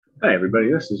Hi,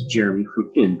 everybody. This is Jeremy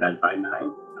from In Bed by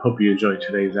Nine. Hope you enjoyed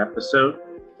today's episode.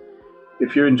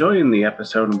 If you're enjoying the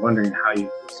episode and wondering how you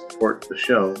can support the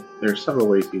show, there are several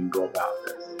ways you can go about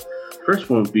this. First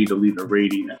one would be to leave a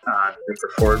rating on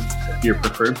your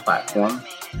preferred platform.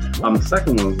 The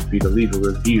second one would be to leave a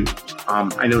review.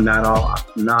 I know not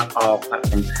all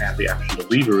platforms have the option to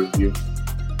leave a review,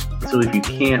 so if you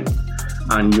can't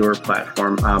on your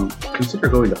platform, consider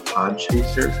going to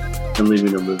Podchaser and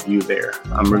leaving a review there.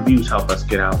 Reviews help us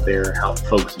get out there, help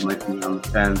folks who might be on the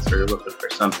fence or looking for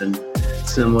something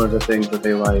similar to things that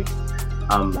they like.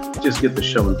 Just get the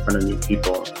show in front of new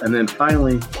people. And then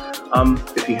finally,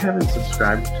 if you haven't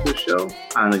subscribed to the show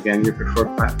on, again, your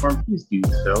preferred platform, please do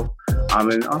so.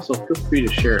 And also feel free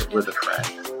to share it with a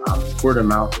friend. Word of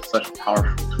mouth is such a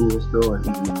powerful tool still, and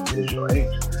even in the digital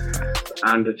age.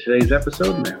 On to today's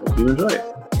episode, and I hope you enjoy it.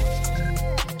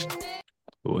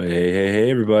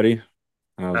 Hey, everybody.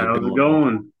 How's it How's it going?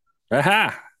 going?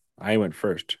 Aha! I went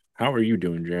first. How are you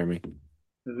doing, Jeremy?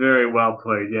 Very well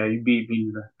played. Yeah, you beat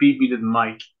me to the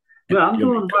mic. Yeah, I'm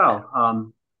Doing doing good.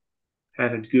 well.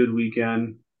 Had a good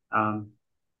weekend. Um,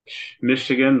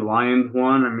 Michigan, the Lions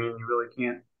won. I mean, you really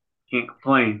can't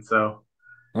complain. So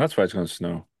Well, that's why it's going to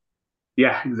snow.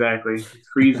 yeah, exactly. It's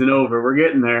freezing over. We're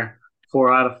getting there.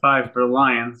 4 out of 5 for the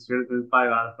Lions. Should have been 5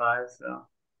 out of 5. So,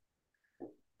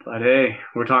 but hey,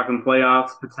 we're talking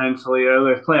playoffs potentially. Or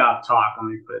there's playoff talk. Let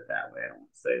me put it that way. I won't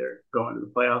say they're going to the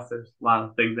playoffs. There's a lot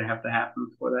of things that have to happen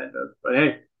before that does. But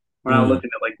hey, we're not Mm. looking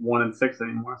at like 1-6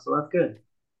 anymore, so that's good.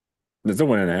 It's a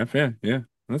 1.5. Yeah, yeah.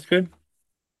 That's good.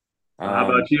 So how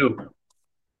Um, about you?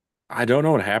 I don't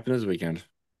know what happened this weekend.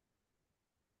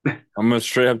 I'm gonna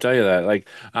straight up tell you that. Like,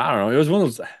 I don't know. It was one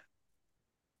of those.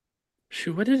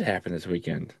 Shoot, what did happen this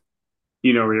weekend?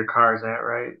 You know where your car's at,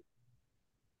 right?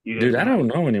 You Dude, didn't I know. don't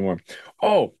know anymore.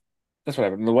 Oh, that's what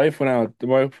happened. The wife went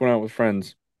out with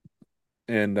friends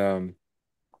and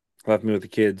left me with the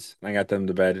kids. I got them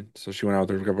to bed. So she went out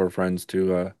with a couple of friends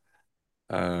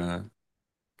uh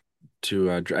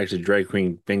actually drag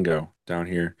queen bingo down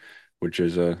here, which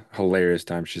is a hilarious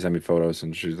time. She sent me photos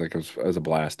and she's like, it was a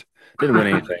blast. Didn't win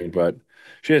anything, but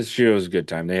she was a good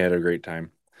time. They had a great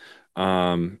time.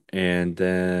 And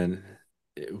then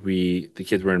the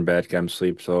kids were in bed, got them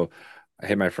sleep. So I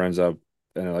hit my friends up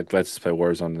and they're like, let's play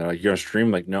Warzone. And they're like, you're gonna stream?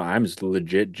 I'm like, no, I'm just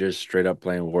legit just straight up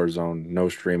playing Warzone. No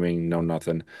streaming, no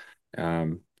nothing.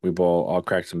 We both all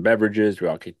cracked some beverages. We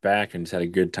all kicked back and just had a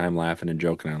good time laughing and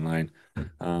joking online.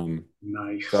 Um,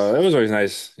 so it Nice. was always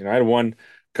nice. I had one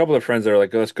couple of friends that were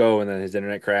like, let's go, and then his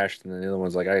internet crashed, and then the other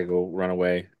one's like, I gotta go run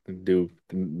away and do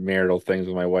marital things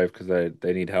with my wife because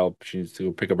they need help. She needs to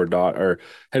go pick up her daughter, or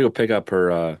had to go pick up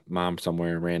her mom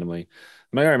somewhere randomly.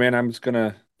 I'm like, all right, man, I'm just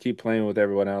gonna keep playing with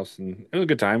everyone else, and it was a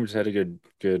good time. We just had a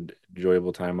good,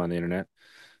 enjoyable time on the internet.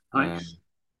 Nice.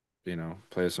 Um,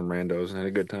 play with some randos and had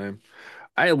a good time.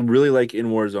 I really like in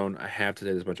Warzone. I have to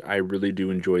say this much. I really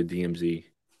do enjoy DMZ,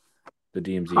 the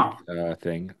DMZ Huh.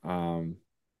 thing.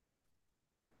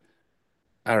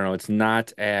 I don't know. It's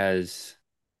not as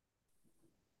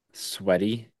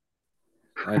sweaty,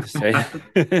 I like to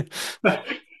say.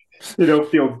 You don't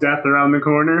feel death around the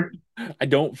corner. I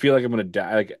don't feel like I'm gonna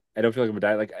die. Like I don't feel like I'm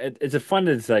gonna die. Like it's a fun.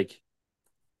 It's like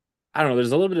I don't know.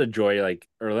 There's a little bit of joy, like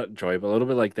or not joy, but a little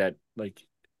bit like that, like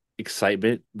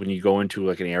excitement when you go into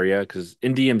like an area. Because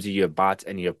in DMZ you have bots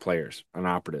and you have players and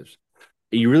operatives.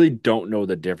 You really don't know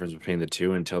the difference between the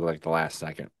two until like the last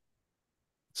second.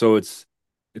 So it's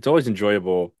always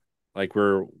enjoyable. Like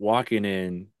we're walking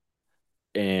in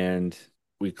and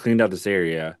we cleaned out this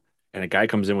area, and a guy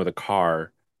comes in with a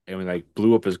car, and we like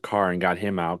blew up his car and got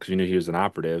him out because we knew he was an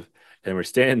operative. And we're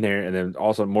standing there, and then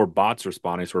also more bots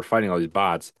responding, so we're fighting all these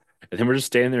bots. And then we're just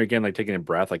standing there again, like taking a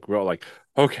breath, like we're all like,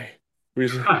 okay. We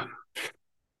just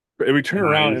and we turn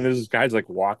around, and Nice. there's this guy's like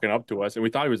walking up to us, and we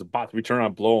thought he was a bot. We turn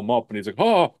around, blow him up, and he's like,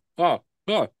 oh, oh,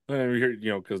 oh. And we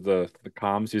hear, because the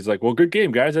comms, he's like, well, good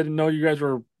game, guys. I didn't know you guys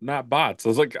were not bots. I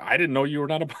was like, I didn't know you were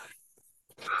not a bot.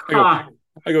 I go, Huh.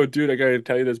 dude, I gotta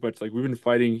tell you this much. Like, we've been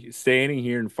fighting, standing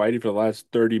here and fighting for the last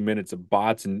 30 minutes of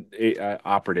bots and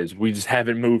operatives. We just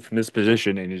haven't moved from this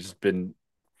position, and it's just been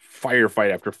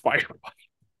firefight after firefight.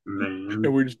 And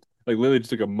Man. we just, like, literally just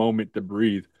took a moment to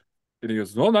breathe. And he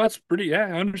goes, well, that's pretty, yeah,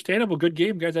 understandable. Good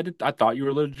game, guys. I thought you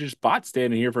were literally just bots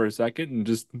standing here for a second. And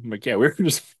just, I'm like, yeah, we are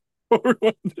just, what we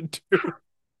wanted to do.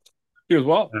 He goes,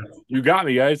 well, That's, you got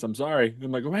me, guys. I'm sorry.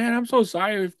 I'm like, man, I'm so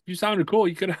sorry. If you sounded cool,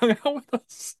 you could have hung out with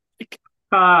us.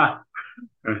 ah,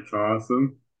 that's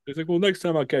awesome. He's like, well, next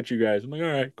time I'll catch you guys. I'm like, all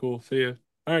right, cool. See ya.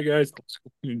 All right, guys.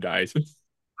 He dies.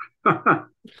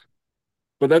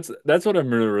 But that's what I'm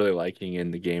really liking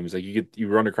in the games. Like you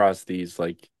run across these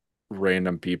like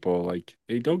random people like,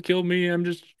 hey, don't kill me. I'm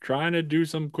just trying to do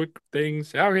some quick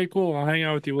things. Okay, cool. I'll hang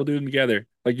out with you. We'll do them together.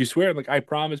 Like you swear, like I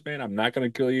promise, man, I'm not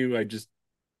gonna kill you. I just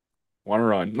want to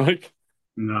run. Like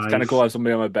it's kind of cool to Nice. have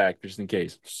somebody on my back just in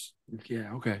case.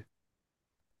 Yeah, okay.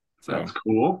 That's So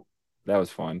cool. that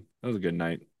was fun. That was a good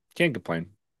night. Can't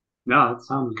complain. No, it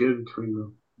sounds good between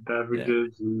the Yeah.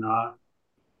 beverages and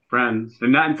friends,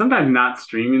 and sometimes not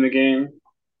streaming the game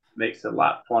makes it a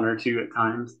lot funner too at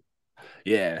times.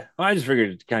 Yeah. Well, I just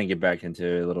figured to kind of get back into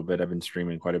it a little bit. I've been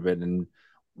streaming quite a bit and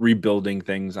rebuilding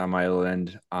things on my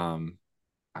end.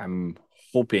 I'm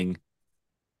hoping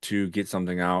to get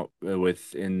something out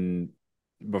within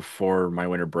before my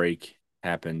winter break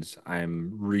happens.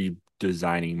 I'm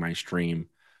redesigning my stream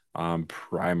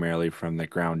primarily from the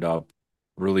ground up,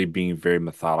 really being very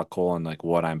methodical on like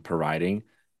what I'm providing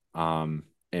and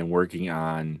working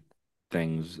on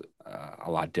things a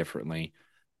lot differently,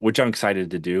 which I'm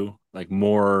excited to do. Like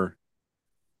more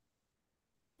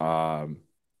um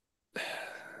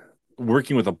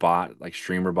working with a bot, like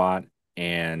streamer bot,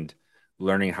 and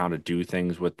learning how to do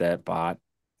things with that bot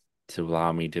to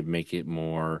allow me to make it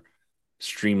more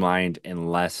streamlined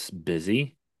and less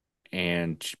busy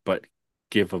and but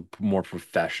give a more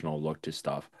professional look to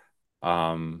stuff.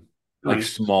 Um like Nice.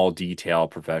 small detail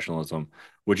professionalism,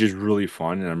 which is really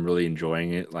fun and I'm really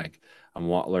enjoying it. Like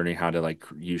learning how to like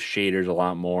use shaders a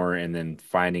lot more and then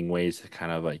finding ways to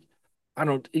kind of like I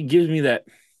don't it gives me that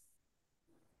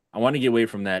I want to get away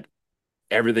from that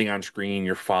everything on screen,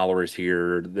 your followers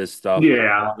here, this stuff. Like I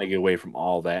Yeah. want to get away from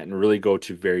all that and really go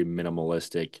to very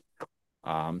minimalistic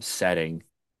setting,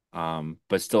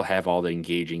 but still have all the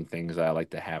engaging things that I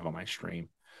like to have on my stream.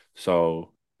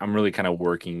 So I'm really kind of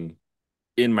working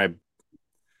in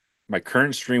my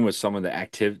current stream with some of the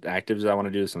actives I want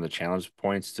to do, some of the challenge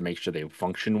points to make sure they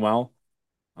function well.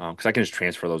 Because I can just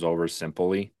transfer those over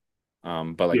simply.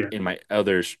 But like Yeah. in my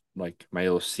others, like my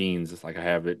little scenes, it's like I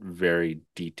have it very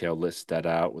detailed listed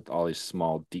out with all these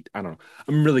small I don't know.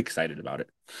 I'm really excited about it.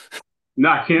 No,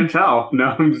 I can't tell.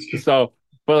 No, I'm just kidding. So,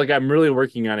 but like I'm really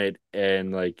working on it,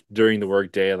 and like during the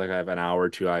work day, like I have an hour or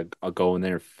two, I'll go in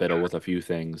there and fiddle with a few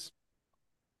things.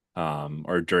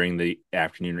 Or during the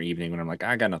afternoon or evening when I'm like,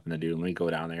 I got nothing to do, let me go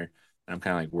down there. And I'm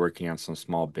kind of like working on some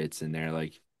small bits in there.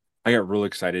 Like I got real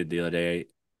excited the other day.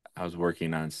 I was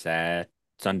working on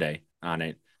Sunday on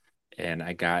it, and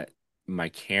I got my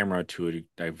camera to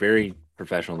a very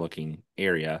professional looking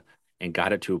area and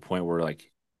got it to a point where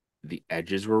like the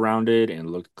edges were rounded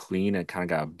and looked clean and kind of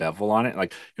got a bevel on it.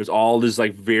 Like it was all this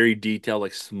like very detailed,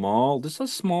 like small, just a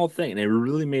small thing. And it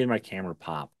really made my camera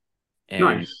pop.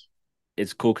 And Nice.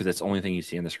 it's cool because that's the only thing you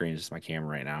see on the screen is just my camera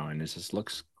right now. And it just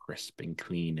looks crisp and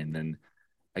clean. And then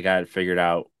I got it figured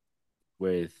out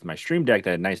with my Stream Deck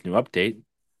that had a nice new update.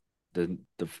 The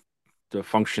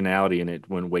functionality in it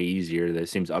went way easier. That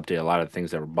seems to update a lot of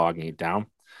things that were bogging it down.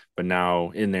 But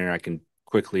now in there I can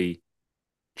quickly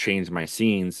change my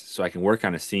scenes so I can work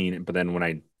on a scene. But then when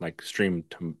I like stream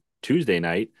Tuesday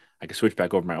night, I can switch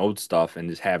back over my old stuff and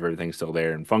just have everything still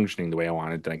there and functioning the way I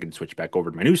want it. Then I can switch back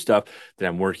over to my new stuff that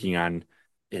I'm working on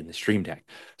in the Stream Deck.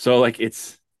 So like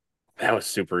that was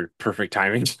super perfect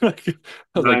timing. Like, I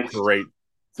was like, Nice. great.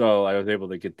 So I was able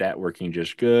to get that working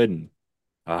just good. And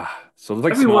so there's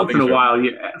like Every small once in things a for while,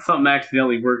 something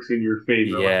accidentally works in your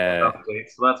favor, like yeah. an update.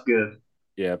 So that's good.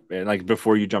 Yeah. And like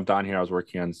before you jumped on here, I was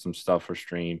working on some stuff for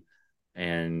stream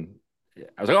and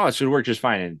I was like, oh, it should work just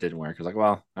fine. And it didn't work. I was like,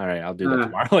 well, all right, I'll do that Uh,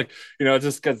 tomorrow. Like, it's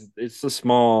just because it's a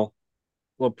small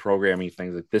little programming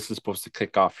things like this is supposed to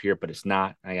kick off here, but it's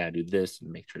not. I gotta do this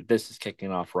and make sure this is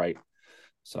kicking off right.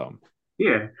 So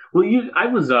yeah. Well, I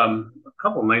was a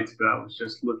couple nights ago. I was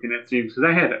just looking at streams because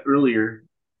I had earlier,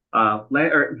 or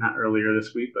not earlier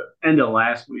this week, but end of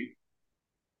last week.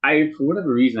 I for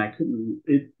whatever reason I couldn't.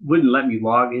 It wouldn't let me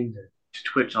log into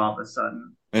Twitch all of a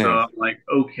sudden. So yeah. I'm like,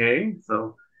 okay.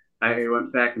 So I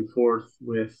went back and forth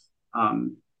with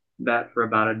that for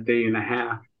about a day and a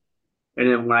half. And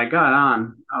then when I got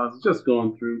on, I was just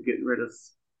going through getting rid of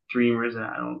streamers that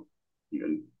I don't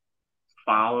even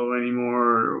follow anymore,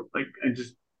 or like I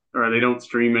just or they don't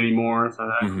stream anymore. So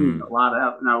I cleaned Hmm. a lot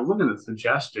out. And I was looking at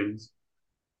suggestions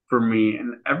for me,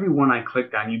 and every one I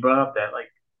clicked on, you brought up that like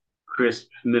crisp,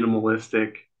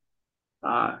 minimalistic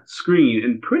screen,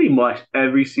 and pretty much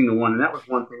every single one. And that was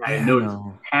one thing I had Yeah, I noticed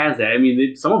know. has that. I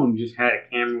mean, some of them just had a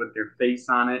camera with their face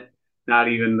on it, not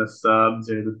even the subs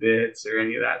or the bits or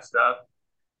any of that stuff.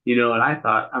 And I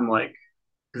thought I'm like,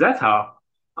 because that's how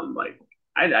I'm like,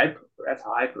 I prefer, that's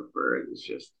how I prefer it. It's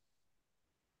just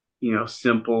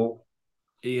simple.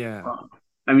 Yeah. Um,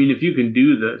 I mean, if you can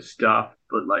do the stuff,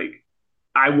 but like,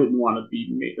 I wouldn't want to be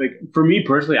made like for me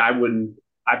personally, I wouldn't.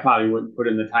 I probably wouldn't put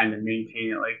in the time to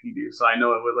maintain it like you do. So I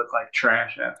know it would look like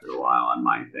trash after a while on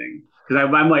my thing. Because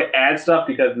I might add stuff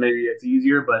because maybe it's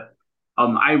easier, but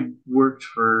I worked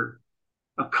for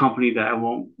a company that I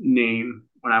won't name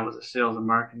when I was a sales and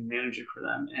marketing manager for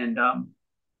them, and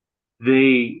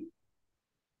they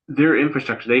their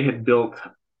infrastructure they had built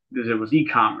because it was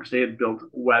e-commerce. They had built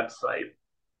a website,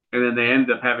 and then they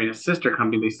ended up having a sister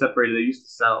company. They separated. They used to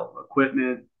sell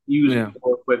equipment, used Yeah.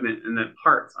 equipment, and then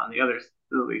parts on the others.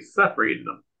 So they separated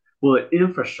them. Well, the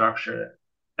infrastructure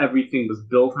that everything was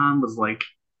built on was like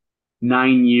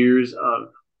 9 years of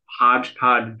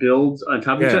hodgepodge builds on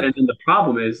top of each other. Yeah. And then the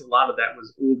problem is a lot of that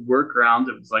was old workarounds.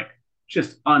 It was like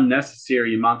just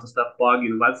unnecessary amounts of stuff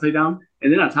bogging the website down.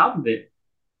 And then on top of it,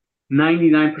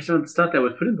 99% of the stuff that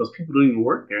was put in, those people don't even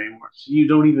work there anymore. So you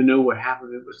don't even know what half of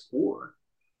it was for.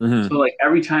 Hmm. So like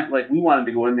every time, like we wanted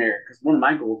to go in there because one of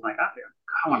my goals when I got there,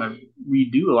 I want to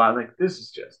redo a lot. Like this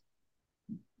is just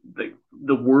like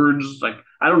the words. Like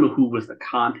I don't know who was the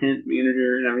content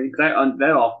manager and everything because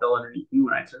that all fell underneath me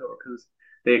when I took over because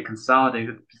they had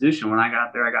consolidated the position. When I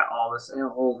got there, I got all the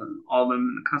sales and all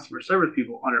them the customer service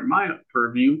people under my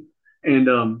purview, and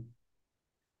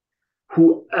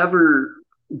whoever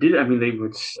did, I mean, they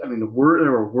would, I mean, there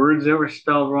were words that were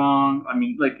spelled wrong. I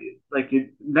mean,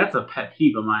 that's a pet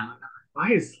peeve of mine.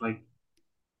 Like,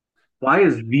 why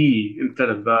is the instead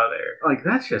of the there? Like,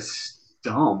 that's just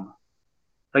dumb.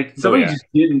 Like, Oh yeah.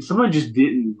 someone just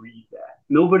didn't read that.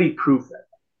 Nobody proved that.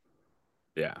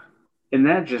 Yeah. And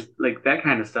that just, like, that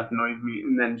kind of stuff annoys me.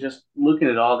 And then just looking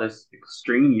at all this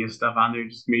extraneous stuff on there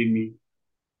just made me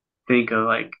think of,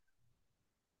 like,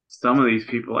 some of these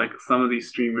people, like, some of these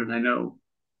streamers I know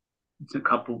it's a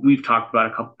couple we've talked about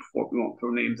a couple before. We won't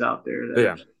throw names out there that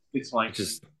Yeah. are it's like, It's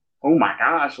just oh my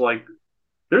gosh, like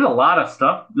there's a lot of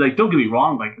stuff. Like, don't get me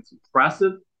wrong, like it's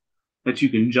impressive that you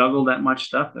can juggle that much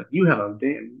stuff. That you have a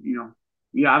damn,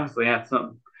 you obviously have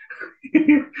some.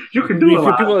 You can do a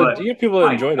for lot, people, but you have people that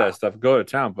my enjoy God, that stuff, go to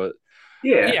town. But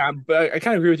yeah, yeah, but I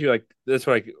kind of agree with you. Like that's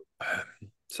what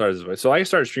sorry this way. So I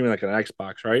started streaming like an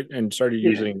Xbox, right? And started yeah,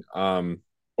 using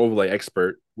Overlay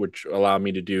Expert, which allowed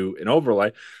me to do an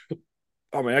overlay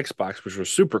on my Xbox, which was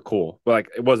super cool. But like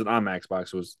it wasn't on my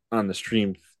Xbox, it was on the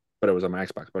stream, but it was on my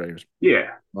Xbox. But anyways, yeah,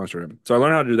 long story. So I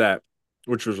learned how to do that,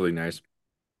 which was really nice.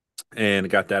 And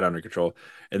got that under control.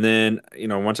 And then,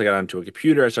 once I got onto a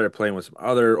computer, I started playing with some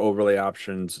other overlay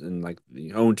options and like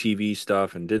the own TV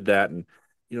stuff and did that and,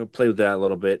 played with that a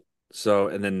little bit. So,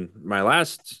 and then my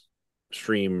last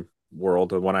stream world,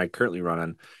 the one I currently run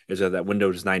on, is that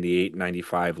Windows 98,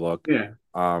 95 look. yeah,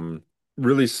 Um,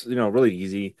 really, really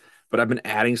easy. But I've been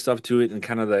adding stuff to it and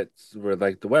kind of that's where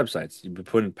like the websites, you've been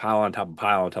putting pile on top of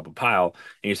pile on top of pile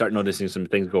and you start noticing some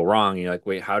things go wrong and you're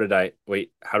like how did I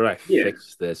yeah,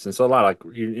 fix this? And so a lot of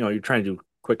like you're trying to do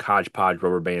quick hodgepodge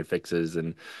rubber band fixes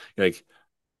and you're like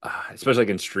especially like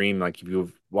in stream, like if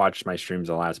you've watched my streams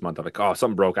the last month, I'm like, oh,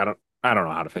 something broke, I don't know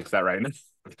how to fix that right now.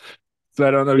 So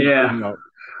I don't know, yeah,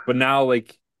 but now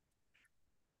like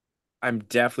I'm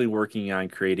definitely working on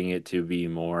creating it to be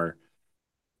more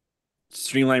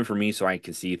streamlined for me so I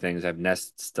can see things. I have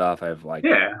nest stuff, I have like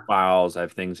yeah, files, I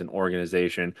have things in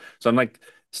organization. So I'm like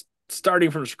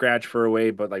starting from scratch for a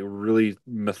way, but like really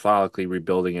methodically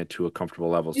rebuilding it to a comfortable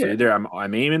level. So yeah. either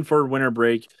I'm aiming for winter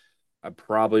break, I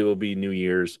probably will be New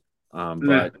Year's. Nah.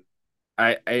 But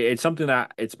it's something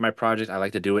that it's my project. I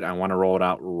like to do it. I want to roll it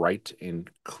out right and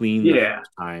clean the Yeah.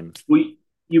 first time. We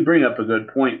you bring up a good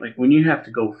point. Like when you have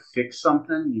to go fix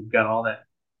something, you've got all that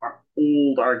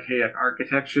old archaic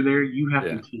architecture there. You have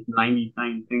to Yeah. take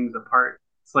 99 things apart.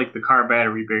 It's like the car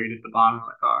battery buried at the bottom of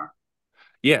the car.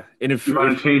 Yeah. And You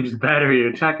want to change the battery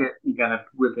or check it, you gotta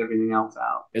rip everything else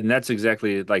out. and that's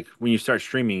exactly like when you start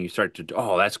streaming, you start to,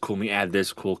 oh, that's cool. Let me add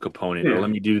this cool component, or Yeah. let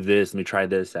me do this. Let me try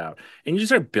this out. And you just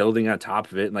start building on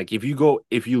top of it. And like if you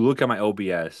look at my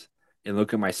OBS and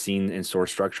look at my scene and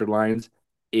source structure lines,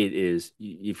 it is,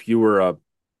 if you were a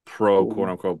pro, quote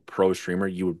Oh, unquote, pro streamer,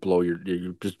 you would blow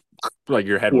you just like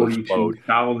your head will explode.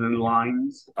 42,000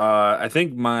 lines. I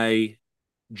think my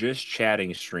just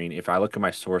chatting stream, if I look at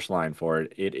my source line for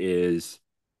it, it is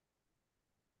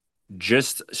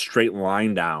just straight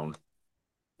line down.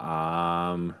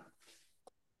 Um,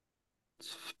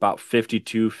 It's about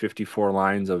 52, 54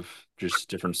 lines of just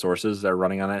different sources that are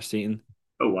running on that scene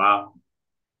Oh wow.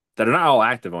 that are not all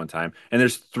active on time. And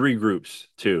there's three groups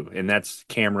too, and that's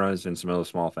cameras and some other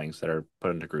small things that are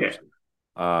put into Yeah. groups.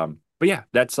 But yeah,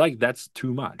 that's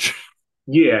too much.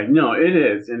 Yeah, no, it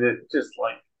is. And it just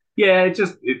like yeah,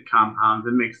 it compounds.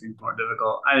 It makes things more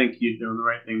difficult. I think you're doing the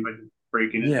right thing by just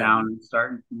breaking it Yeah, down and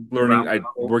starting from learning, ground I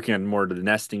level. working on more of the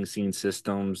nesting scene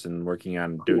systems and working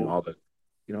on doing Cool. all the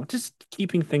just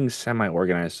keeping things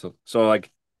semi-organized. So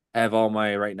like I have all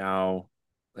my right now,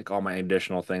 like all my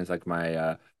additional things like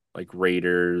my like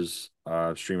Raiders,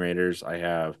 Stream Raiders. I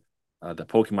have the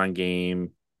Pokemon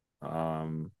game,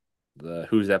 um the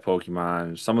Who's That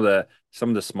Pokemon, some of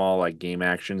the small like game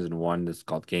actions in one that's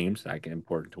called games that I can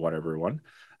import to whatever one.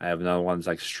 I have another one's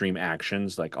like stream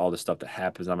actions, like all the stuff that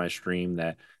happens on my stream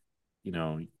that you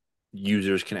know,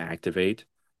 users can activate.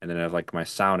 And then I have like my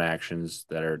sound actions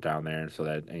that are down there so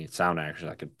that any sound actions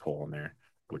I can pull in there,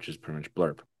 which is pretty much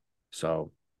blurb.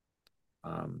 So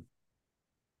um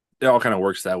it all kind of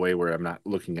works that way where I'm not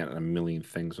looking at a million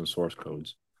things and source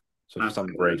codes. So if That's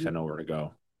something breaks, I good. know where to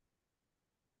go.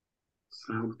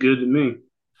 Sounds good to me.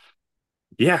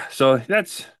 Yeah, so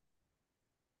that's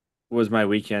was my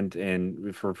weekend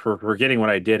and for forgetting what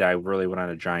I did, I really went on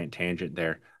a giant tangent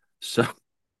there. So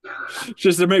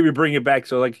just to maybe bring it back.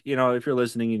 So like, if you're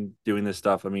listening and doing this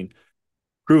stuff, I mean,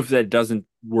 proof that it doesn't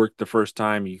work the first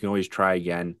time. You can always try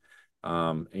again.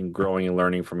 And growing and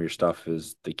learning from your stuff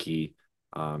is the key.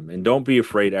 And don't be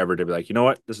afraid ever to be like, you know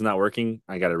what, this is not working.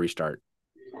 I got to restart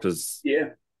because Yeah.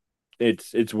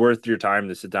 it's worth your time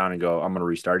to sit down and go, I'm going to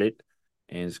restart it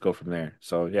and just go from there.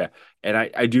 So yeah, and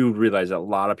I do realize that a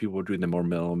lot of people are doing the more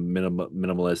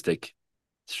minimalistic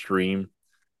stream.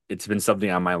 It's been something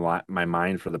on my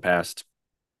mind for the past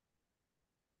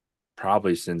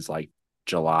probably since like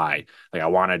July. Like I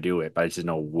want to do it, but I just didn't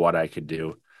know what I could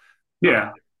do. Uh,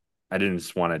 Yeah. I didn't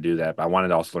just want to do that, but I wanted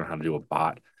to also learn how to do a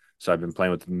bot. So I've been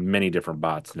playing with many different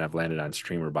bots, and I've landed on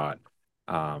StreamerBot.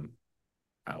 Um,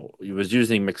 I was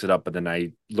using Mix It Up, but then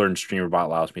I learned StreamerBot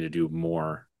allows me to do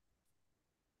more,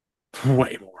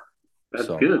 way more. That's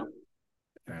So good.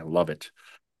 I love it,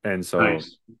 and so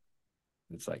Nice.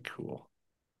 it's like cool.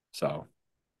 So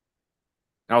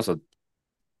also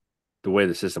the way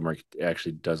the system works it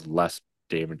actually does less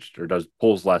damage or does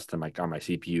pulls less than my on my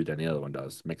CPU than the other one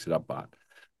does. Mix It Up bot.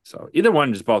 So either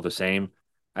one is about the same.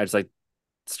 I just like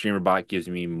StreamerBot gives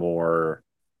me more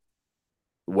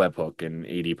webhook and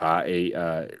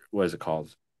AD what is it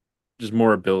called? Just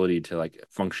more ability to like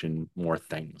function more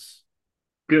things.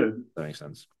 Good. That makes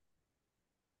sense.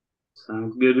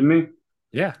 Sounds good to me.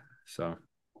 Yeah. So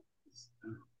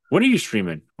when are you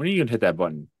streaming? When are you gonna hit that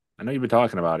button? I know you've been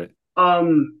talking about it.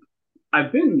 Um,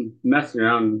 I've been messing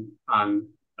around on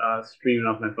streaming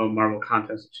off my phone Marvel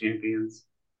Contest of Champions.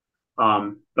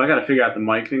 But I got to figure out the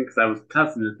mic thing because I was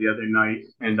testing it the other night,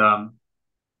 and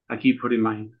I keep putting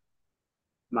my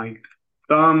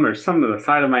thumb or some of the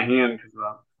side of my hand because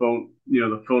the phone,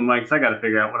 the phone mics. I got to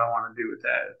figure out what I want to do with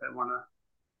that. If I want to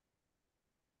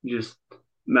just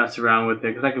mess around with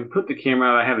it because I can put the camera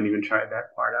out. I haven't even tried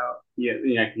that part out yet.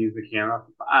 Yeah, I can use the camera.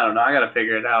 I don't know. I got to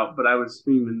figure it out. But I was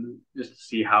streaming just to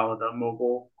see how the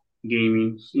mobile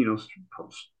gaming,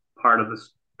 part of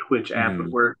this Twitch app would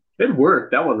Hmm. work. It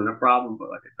worked. That wasn't a problem. But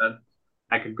like I said,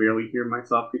 I could barely hear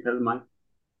myself because my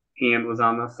hand was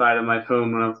on the side of my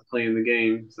phone when I was playing the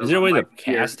game. So Is there a my way to mic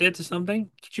here. cast it to something?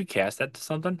 Could you cast that to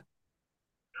something?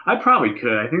 I probably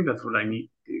could. I think that's what I need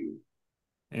to do.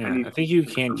 I Yeah, need I to think you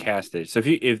do can some. cast it. So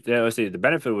if let's say the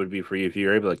benefit would be for you if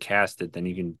you're able to cast it, then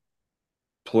you can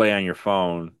play on your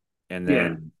phone and Yeah,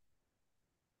 then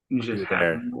you do just it have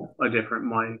there. a different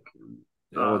mic.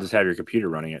 We'll just have your computer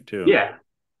running it too. Yeah,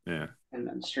 Yeah. and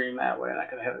then stream that way. And I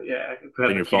could have, yeah, I could have Then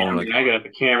the your phone camera. like I could have the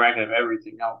camera. I could have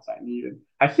everything else I needed.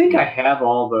 I think I yeah. have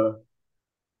all the.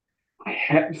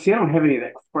 See. I don't have any of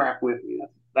that crap with me.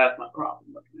 That's my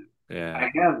problem. Yeah.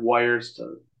 I have wires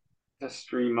to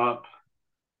stream up,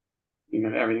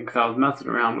 everything because I was messing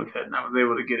around with it and I was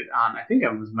able to get it on. I think I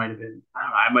was might have been. I don't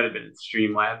know. I might have been in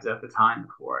Streamlabs at the time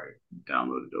before I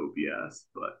downloaded OBS,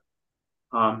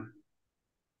 but um,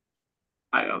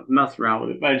 I messed around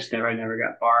with it. But I never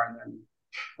got far, and then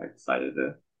I decided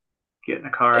to get in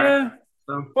a car after. Yeah.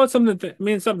 So Well, it's something I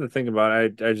mean, it's something to think about. I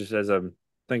just as I'm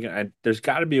thinking, there's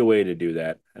got to be a way to do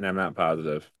that, and I'm not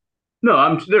positive.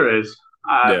 no, there is.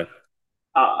 Yeah.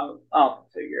 I'll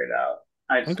figure it out.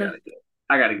 Okay.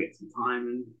 I gotta get some time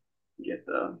and get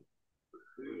the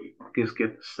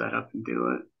get the setup and do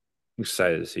it. I'm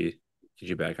excited to see get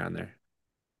you back on there.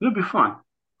 It'll be fun.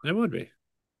 It would be,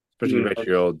 especially You get know, back to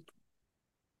your old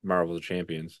Marvel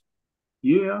Champions.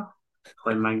 yeah,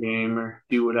 play my game or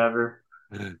do whatever.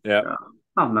 Yeah.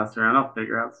 I'll mess around. I'll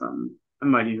figure out something. I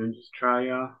might even just try.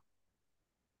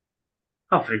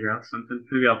 I'll figure out something.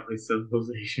 Maybe I'll play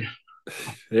Civilization.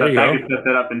 There I you can go. set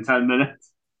that up in 10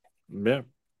 minutes. Yeah.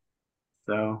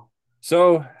 So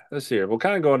So let's see here. We'll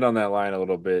kind of go down that line a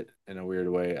little bit in a weird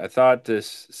way. I thought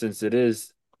this, since it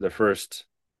is the first,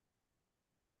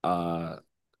 uh,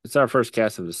 it's our first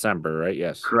cast of December, right?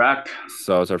 Yes. correct.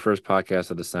 So it's our first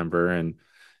podcast of December, and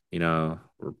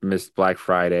missed Black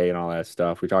Friday and all that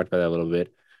stuff. We talked about that a little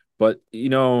bit. But,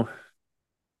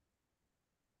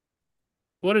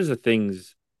 what is the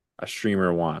things a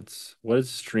streamer wants? What is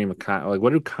a stream of like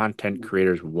what do content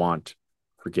creators want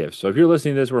for gifts? So if you're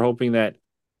listening to this, we're hoping that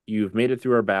you've made it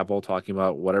through our babble talking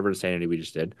about whatever insanity we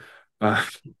just did. Uh,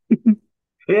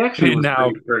 It actually and was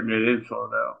now, pretty pertinent info,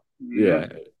 though. Yeah,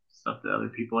 yeah, stuff that other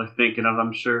people are thinking of,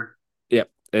 I'm sure. yep.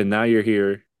 And now you're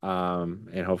here.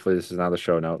 And hopefully this is not the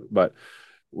show note, but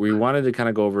we wanted to kind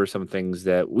of go over some things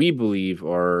that we believe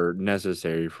are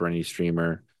necessary for any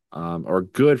streamer, or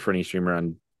good for any streamer.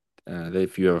 And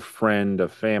if you have a friend, a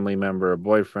family member, a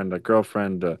boyfriend, a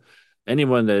girlfriend,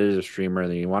 anyone that is a streamer,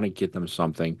 and you want to get them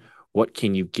something, what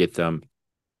can you get them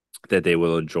that they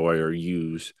will enjoy or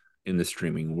use in the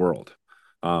streaming world?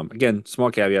 Again,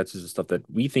 small caveats is the stuff that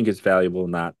we think is valuable,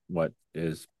 not what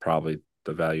is probably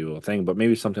the valuable thing, but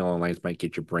maybe something along the lines might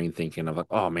get your brain thinking of like,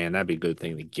 oh man, that'd be a good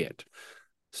thing to get.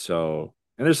 So,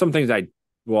 and there's some things I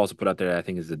will also put out there that I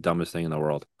think is the dumbest thing in the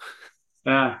world.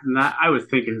 Yeah, and I was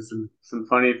thinking of some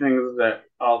funny things that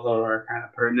also are kind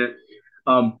of pertinent.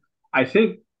 Um, I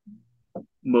think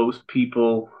most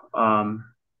people,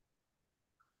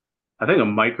 I think a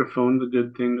microphone's a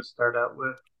good thing to start out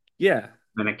with, Yeah.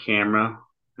 and a camera.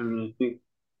 I mean, I think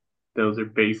those are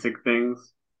basic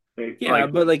things. They, Yeah,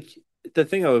 like, but like the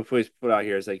thing I would always put out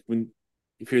here is like when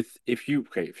if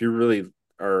you really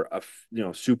are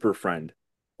super friend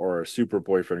or a super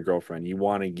boyfriend or girlfriend, you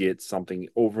want to get something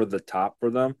over the top for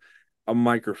them, a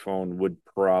microphone would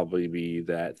probably be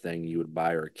that thing you would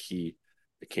buy or key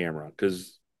the camera.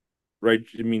 Because right,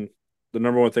 I mean, the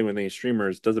number one thing with any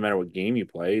streamers doesn't matter what game you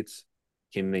play, it's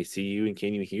can they see you and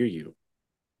can you hear you?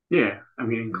 yeah, I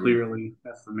mean, Yeah. clearly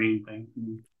that's the main thing. I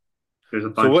mean, there's a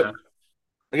So bunch what of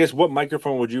I guess what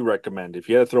microphone would you recommend if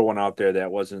you had to throw one out there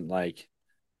that wasn't like,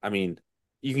 I mean,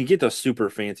 you can get those super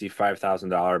fancy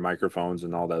 $5,000 microphones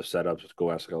and all those setups with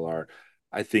Go SLR.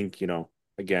 I think,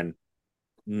 again,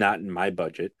 not in my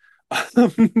budget.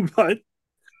 But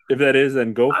if that is,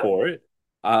 then go I, for it.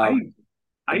 I Um,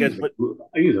 I I guess use what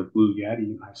I use a Blue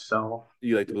Yeti myself,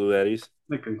 you like the Blue Eddies?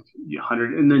 like a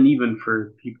 100, and then even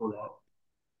for people that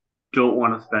don't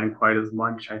want to spend quite as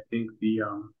much, I think the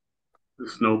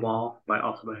Snowball by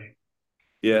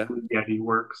Yeah. Blue Yeti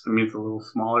works. I mean, it's a little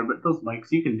smaller, but those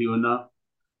mics you can do enough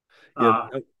Yeah. uh,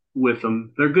 with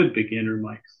them. They're good beginner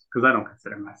mics because I don't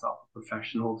consider myself a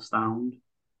professional sound,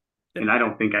 Yeah. and I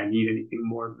don't think I need anything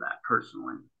more than that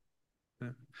personally.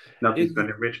 Nothing's going It,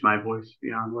 to enrich my voice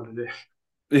beyond what it is.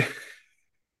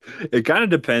 it kind of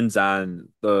depends on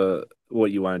the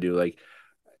what you want to do.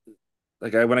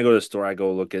 When I go to the store, I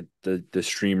go look at the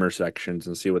streamer sections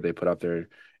and see what they put up there.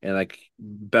 And like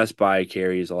Best Buy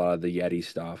carries a lot of the Yeti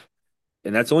stuff,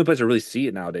 and that's the only place I really see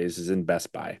it nowadays is in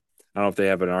Best Buy. I don't know if they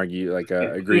have an I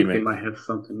think they agreement. might have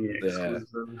something Yeah,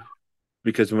 exclusive.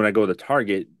 because when I go to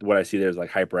Target, what I see there is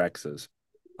like HyperX's,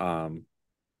 um,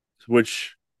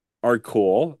 which are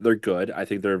cool. They're good. I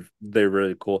think they're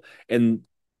really cool. And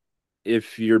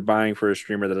if you're buying for a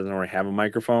streamer that doesn't already have a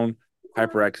microphone,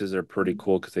 HyperX's are pretty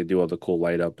cool because they do all the cool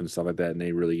light up and stuff like that, and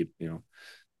they really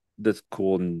that's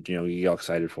cool, and you get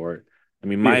excited for it. I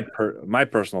mean, Yeah, my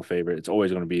personal favorite, it's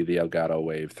always going to be the Elgato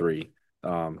Wave 3.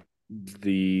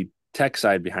 The tech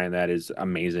side behind that is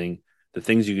amazing. The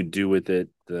things you can do with it,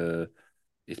 the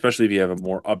especially if you have a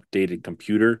more updated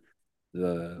computer,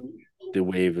 the the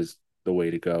Wave is the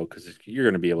way to go because you're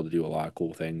going to be able to do a lot of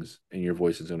cool things, and your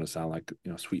voice is going to sound like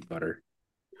sweet butter.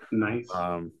 nice.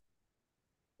 Um,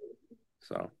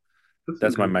 so That's a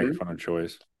that's my good thing. microphone of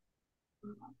choice.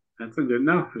 That's a good.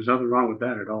 No, there's nothing wrong with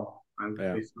that at all. I would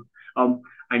Yeah. say so.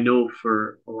 I know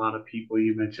for a lot of people,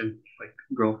 you mentioned like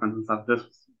girlfriends and stuff. This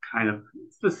was kind of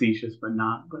it's facetious, but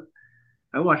not. But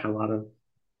I watch a lot of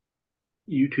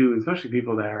YouTube, especially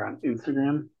people that are on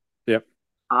Instagram. Yep.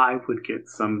 I would get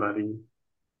somebody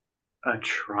a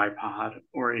tripod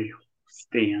or a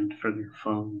stand for their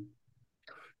phone.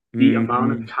 The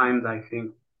amount of Mm, times I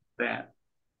think that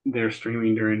they're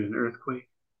streaming during an earthquake,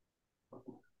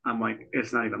 I'm like,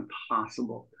 it's not even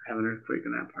possible to have an earthquake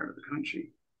in that part of the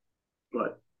country.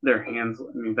 But their hands,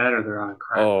 I mean, better they're on a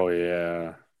crap. oh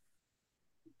yeah.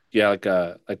 Yeah, like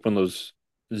one of those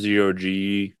zero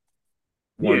G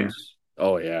Yeah, ones.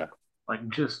 Oh yeah. like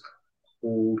just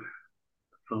hold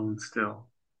the phone still.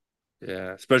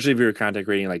 Yeah. Especially if you're content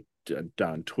creating like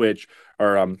on Twitch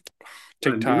or On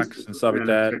TikToks and stuff like And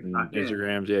that TikTok, and yeah.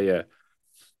 Instagrams. Yeah, yeah.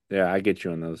 Yeah, I get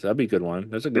you on those. That'd be a good one.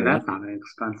 That's a good And one. that's not an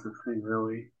expensive thing,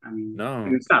 really. I mean,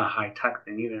 and No, it's not a high tech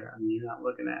thing either. I mean, you're not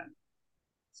looking at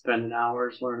spending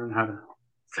hours learning how to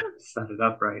set it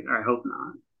up right, or I hope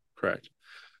not. correct.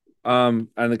 And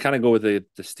to kind of go with the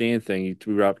stand thing, you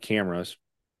threw up cameras.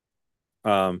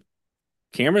 Um,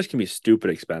 Cameras can be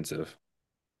stupid expensive.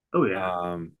 Oh yeah.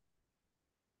 Um,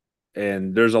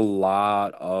 and there's a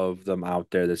lot of them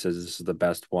out there that says this is the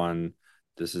best one,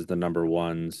 this is the number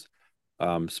ones.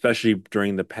 Especially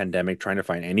during the pandemic, trying to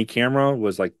find any camera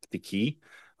was like the key.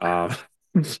 Um,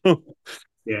 so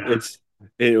Yeah. it's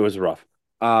it was rough.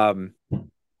 Um,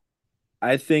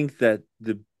 I think that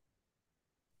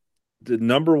the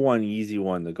number one easy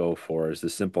one to go for is the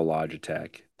simple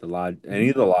Logitech. Any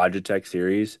of the Logitech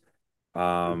series.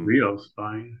 The Um, Brio's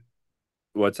fine.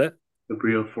 what's that? The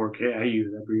Brio 4K. I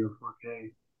use that Brio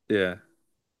 4K. Yeah.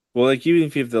 Well, like even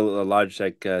if you have the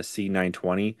Logitech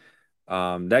C920,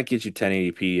 that gets you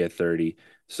 1080p at 30.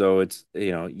 So it's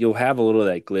you'll have a little of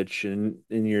that glitch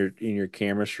in your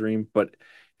camera stream, but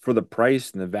for the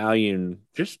price and the value and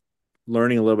just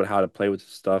learning a little bit how to play with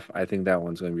the stuff, I think that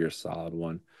one's going to be a solid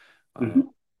one. Uh,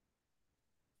 Hmm.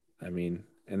 I mean,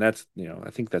 and that's I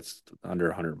think that's under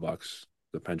 $100.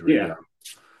 Depends where you Yeah. get 'em.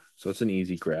 So it's an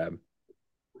easy grab.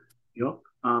 Yep.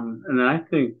 And then I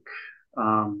think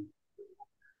um,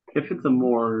 if it's a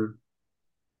more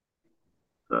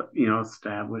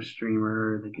established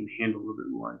streamer, they can handle a little bit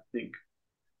more. I think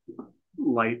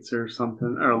lights or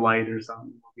something, or light or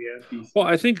something will be a Well, decent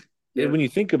I think when gift. you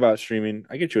think about streaming,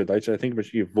 I get you with lights. I think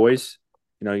about your voice.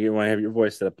 You want to have your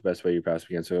voice set up the best way you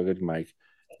possibly can. So a good mic,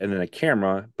 and then a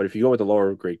camera. But if you go with a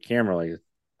lower grade camera, like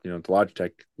the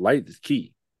Logitech, light is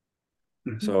key.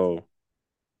 Hmm. So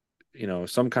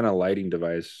some kind of lighting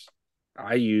device.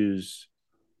 I use.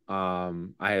 I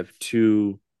have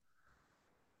two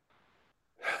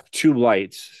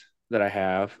lights that I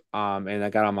have. And I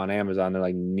got them on Amazon. They're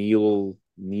like Nevel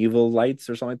lights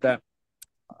or something like that.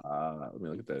 Let me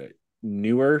look at that.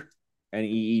 Newer,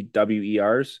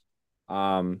 Neewers.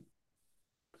 Um,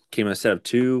 Came in a set of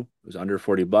two. It was under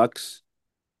 $40.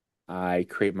 I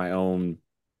create my own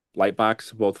light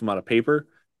box, both of them out of paper.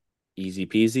 Easy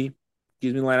peasy.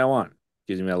 Gives me the light I want.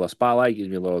 Gives me a little spotlight. Gives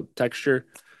me a little texture.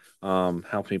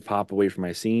 Helps me pop away from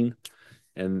my scene.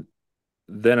 And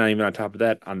then even on top of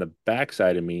that, on the back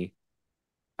side of me,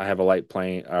 I have a light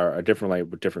playing or a different light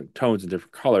with different tones and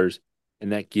different colors,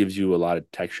 and that gives you a lot of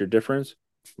texture difference,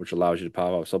 which allows you to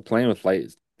pop up. So playing with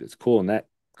light is cool. And that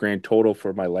grand total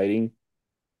for my lighting,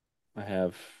 I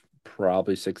have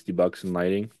probably $60 in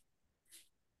lighting.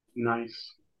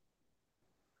 Nice.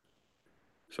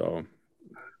 So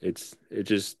it's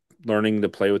just learning to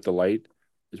play with the light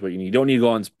is what you need. You don't need to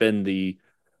go out and spend the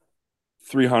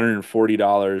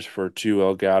 $340 for two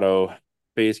Elgato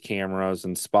base cameras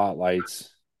and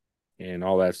spotlights and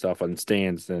all that stuff on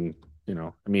stands. Then I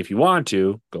mean, if you want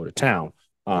to go to town,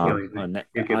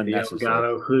 You get the unnecessary,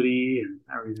 Elgato hoodie and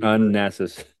everything with it.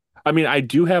 unnecessary. I mean, I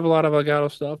do have a lot of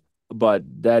Elgato stuff, but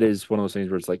that is one of those things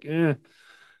where it's like,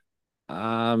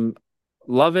 um,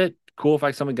 love it. Cool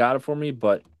if someone got it for me,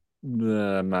 but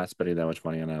I'm not spending that much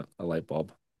money on a light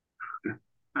bulb.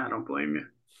 I don't blame you.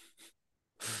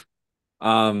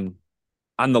 Um,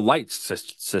 on the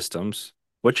systems,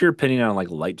 what's your opinion on like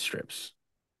light strips?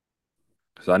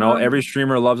 Because I know every Um,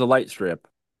 streamer loves a light strip.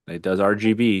 It does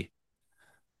RGB.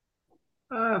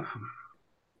 uh,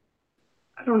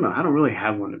 I don't know. I don't really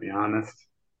have one to be honest.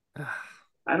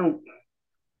 I don't.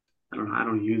 I don't know. I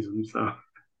don't use them, so.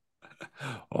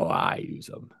 Oh, I use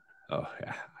them. Oh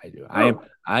yeah, I do. Oh,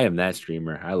 I am that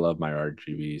streamer. I love my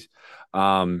RGBs.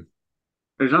 Um,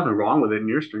 there's nothing wrong with it in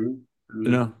your stream. I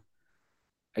mean, no,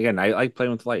 again, I like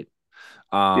playing with light.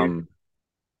 yeah, Um,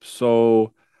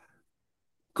 so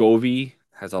Govee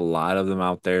has a lot of them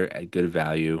out there at good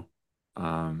value.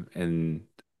 And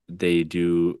they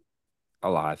do a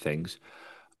lot of things.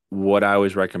 What I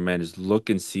always recommend is look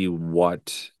and see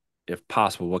if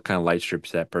possible, what kind of light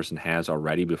strips that person has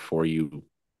already before you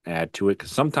add to it.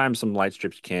 Because sometimes some light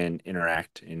strips can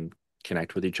interact and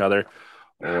connect with each other.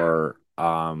 Or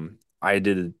I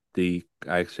did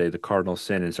I say the cardinal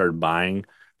sin and started buying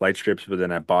light strips, but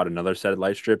then I bought another set of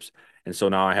light strips. And so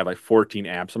now I have like 14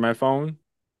 apps on my phone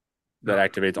that no.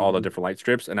 activates all the Mhm. different light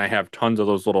strips. And I have tons of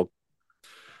those little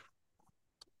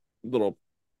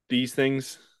these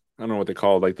things. I don't know what they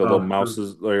call like the little Oh,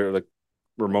 mouses or like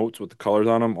remotes with the colors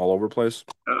on them all over the place.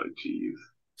 oh, jeez.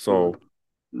 So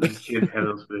My kids have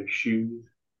those for their shoes.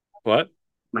 what?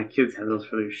 My kids have those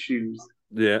for their shoes.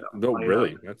 Yeah, no, Light up.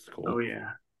 really, that's Oh cool.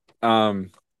 yeah.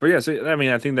 But yeah, so I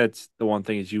mean, I think that's the one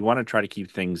thing is you want to try to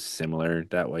keep things similar.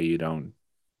 That way you don't.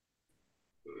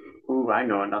 Ooh, I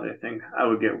know another thing. I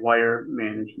would get wire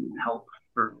management help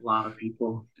for a lot of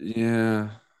people.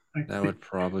 Yeah, I that see, would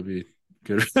probably be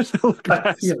good. Look I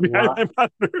see capacity a behind lot. my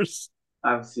monitors.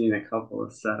 I've seen a couple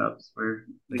of setups where,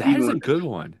 like, That even is a with good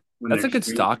one. when That's they're a good stream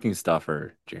stocking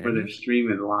stuffer, when they're Jeremy.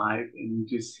 streaming live and you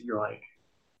just see like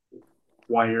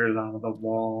wires out of the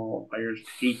wall, wires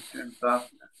taped and stuff.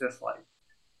 It's just like,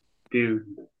 dude,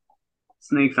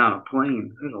 snakes on a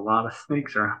plane. There's a lot of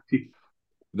snakes around here.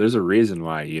 There's a reason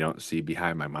why you don't see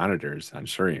behind my monitors on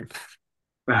stream.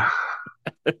 But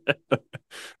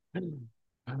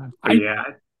I yeah,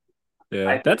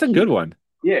 Yeah, I that's think a good one.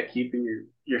 keeping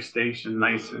your station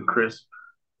nice and crisp.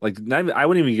 Like I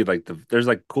wouldn't even get like there's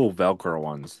like cool Velcro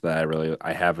ones that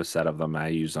I have a set of them. I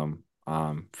use them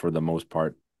for the most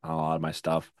part on a lot of my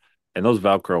stuff. And those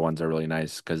Velcro ones are really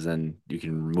nice because then you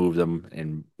can remove them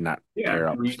and not Yeah, tear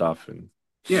up stuff and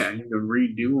yeah, you can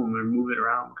redo them or move it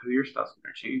around because your stuff's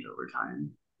gonna change over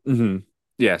time. hmm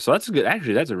Yeah, so that's a good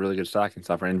actually that's a really good stocking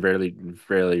stuffer and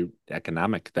fairly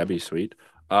economic. That'd be sweet.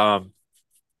 Um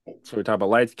so we talk about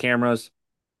lights, cameras,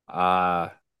 uh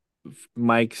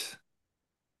mics.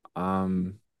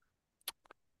 Um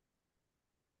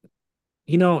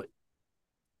you know,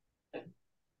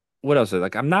 what else?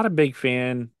 Like, I'm not a big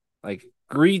fan. Like,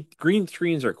 green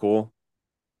screens are cool.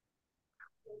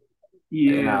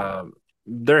 Yeah,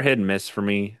 They're hit and miss for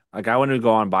me. Like, I want to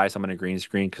go on and buy someone a green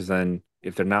screen because then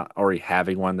if they're not already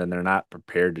having one, then they're not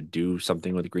prepared to do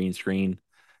something with a green screen,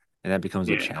 and that becomes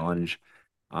a yeah. challenge.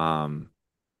 Um,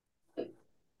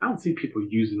 I don't see people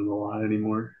using them a lot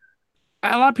anymore.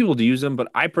 a lot of people do use them, but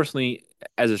I personally,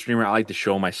 as a streamer, I like to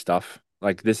show my stuff.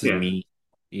 Like, this is Yeah, me,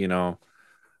 you know.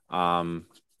 Um,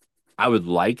 I would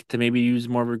like to maybe use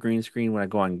more of a green screen when I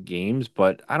go on games,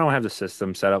 but I don't have the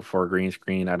system set up for a green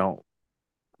screen. I don't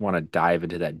want to dive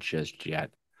into that just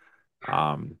yet.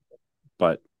 Um,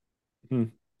 but hmm.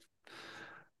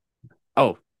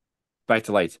 Oh, back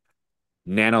to lights.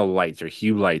 Nano lights or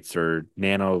hue lights or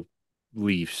nano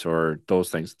leafs or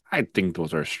those things. I think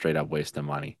those are a straight up waste of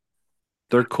money.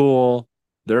 They're cool.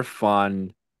 They're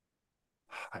fun.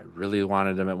 I really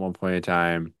wanted them at one point in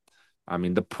time. I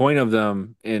mean, the point of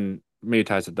them in maybe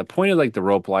Ty said the point of like the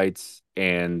rope lights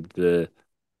and the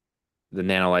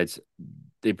nanolights,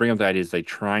 they bring up the idea is like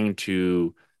trying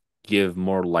to give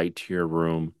more light to your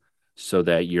room so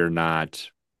that you're not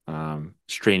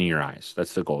straining your eyes.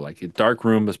 That's the goal. Like a dark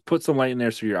room, let's put some light in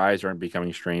there so your eyes aren't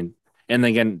becoming strained. And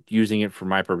again, using it for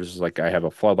my purposes, like I have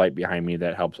a floodlight behind me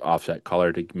that helps offset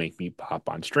color to make me pop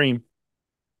on stream.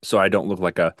 So I don't look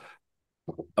like a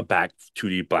back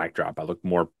 2D backdrop. I look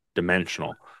more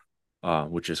dimensional,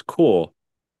 which is cool.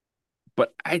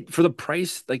 But I for the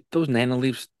price, like those nano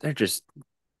leaves, they're just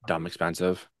dumb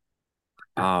expensive.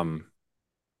 Um,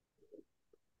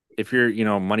 if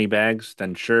you're, money bags,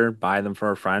 then sure, buy them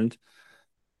for a friend.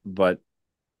 But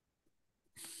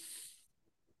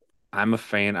I'm a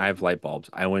fan. I have light bulbs.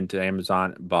 I went to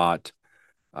Amazon, bought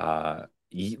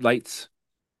Yeet lights.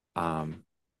 Um,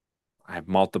 I have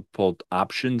multiple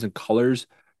options and colors.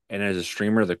 And as a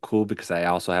streamer, they're cool because I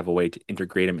also have a way to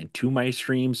integrate them into my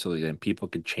stream so that then people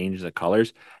can change the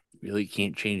colors. You really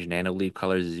can't change nano leaf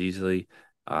colors as easily,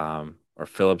 or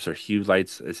Philips or Hue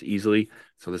lights as easily.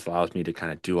 So this allows me to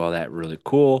kind of do all that really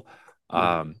cool,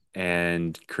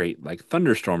 and create like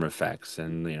thunderstorm effects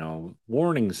and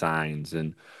warning signs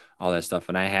and all that stuff.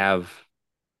 And I have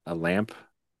a lamp,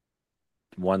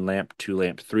 one lamp, two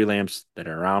lamps, three lamps that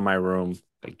are around my room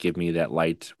that give me that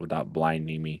light without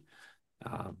blinding me.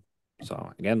 Um,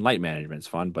 so again, light management is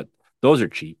fun, but those are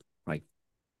cheap, like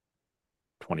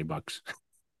 $20.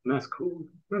 and that's cool.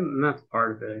 And that's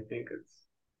part of it. I think it's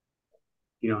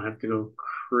you don't have to go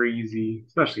crazy,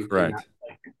 especially if you're not Correct.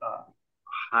 like a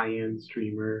high end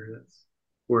streamer. That's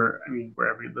where where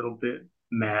every little bit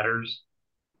matters.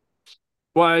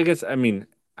 Well, I guess I mean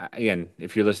again,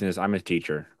 if you're listening to this, I'm a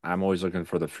teacher. I'm always looking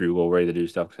for the frugal way to do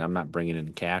stuff because I'm not bringing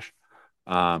in cash,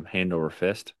 hand over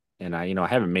fist. And I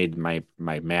haven't made my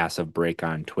massive break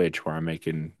on Twitch where I'm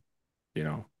making, you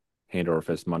know, hand over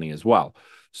fist money as well.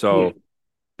 Yeah, So,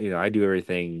 I do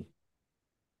everything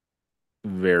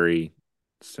very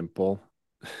simple.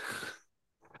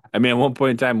 I mean, at one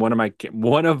point in time,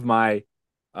 one of my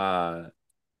uh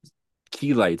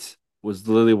key lights was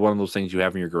literally one of those things you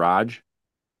have in your garage.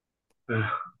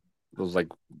 Those like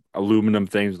aluminum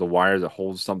things, the wire that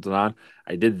holds something on.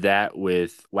 I did that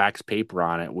with wax paper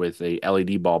on it with a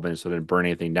LED bulb in it so it didn't burn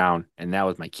anything down. And that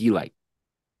was my key light.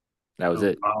 That was oh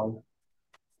it. wow,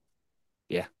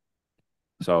 Yeah.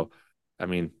 So, I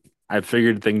mean, I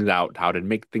figured things out, how to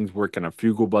make things work on a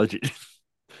frugal budget.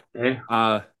 yeah,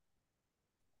 uh,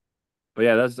 but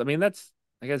yeah, that's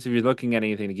I guess if you're looking at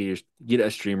anything to get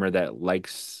a streamer that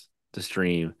likes to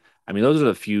stream, I mean, those are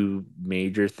the few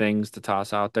major things to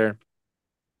toss out there.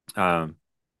 Um,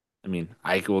 I mean,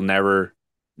 I will never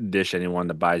dish anyone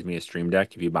that buys me a stream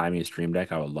deck. If you buy me a stream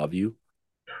deck, I will love you.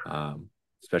 Um,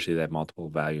 especially they have multiple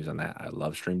values on that. I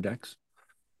love Stream Decks.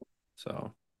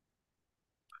 So,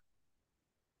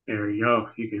 There you go.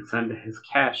 You can send to his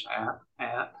Cash App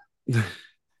at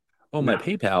oh, my no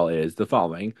PayPal is the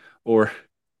following, or if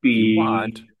you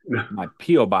want, be no, my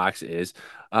PO box is,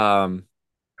 um,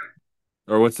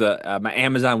 or what's the my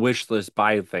Amazon wish list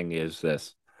buy thing is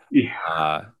this. yeah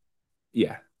Uh,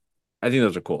 yeah, I think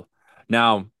those are cool.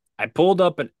 Now, I pulled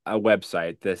up a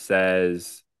website that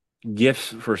says gifts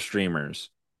for streamers,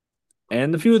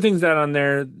 and the few things that on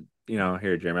there,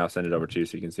 here, Jeremy, I'll send it over to you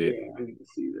so you can see it. yeah. I need to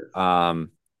see this.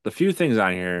 Um, the few things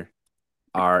on here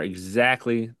are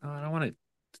exactly. Oh, I don't want to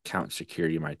count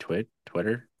security in my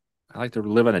Twitter. I like to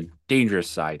live on a dangerous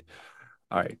side.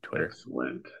 All right, Twitter.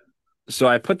 Excellent. So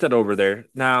I put that over there.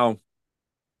 Now,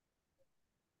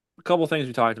 a couple things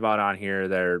we talked about on here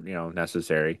that are,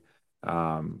 necessary.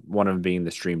 One of them being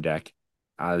the Stream Deck.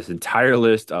 This entire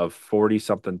list of 40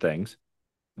 something things.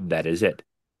 That is it.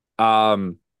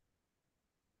 Um,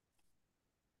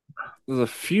 there's a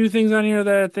few things on here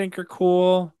that I think are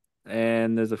cool,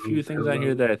 and there's a few things on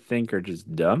here Pillow. that I think are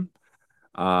just dumb.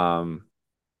 Um,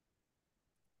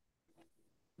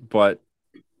 but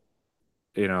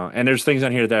and there's things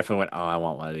on here that I definitely went, oh, I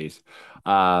want one of these.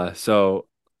 So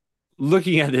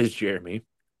looking at this, Jeremy,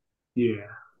 Yeah,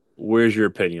 where's your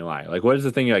opinion lie? Like, what is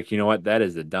the thing you're like, you know what? That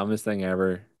is the dumbest thing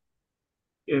ever.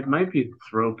 it might be the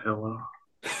throw pillow.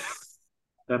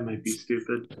 That might be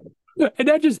stupid. And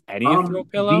not just any throw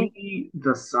pillow.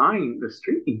 The sign, the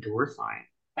streaming door sign,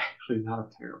 actually not a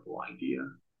terrible idea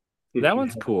if That you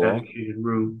one's have a cool. dedicated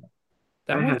room.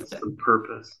 That That one's, has some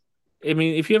purpose. I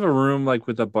mean, if you have a room like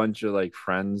with a bunch of like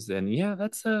friends, then yeah,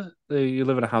 you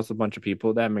live in a house with a bunch of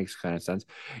people. That makes kind of sense.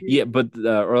 Yeah, but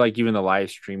or like even the live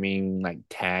streaming like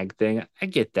tag thing, I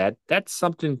get that. That's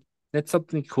something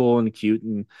cool and cute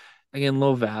and again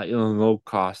low value, low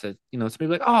cost. That it's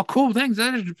maybe like, oh, cool, thanks.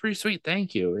 That is pretty sweet.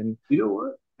 Thank you. And You know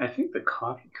what? I think the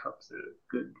coffee cup's a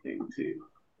good thing too.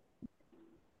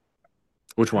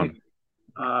 which I one? think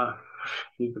uh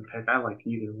you can pick. I like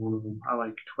either one of them. I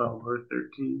like 12 or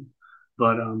 13,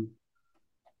 but I'm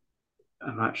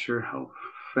not sure how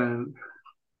fam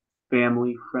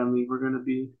family friendly we're gonna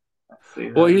be. I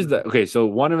say Well, that. here's the okay. So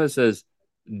one of it says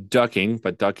ducking,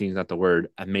 but ducking is not the word.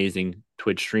 Amazing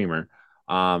Twitch streamer.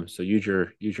 So use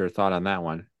your thought on that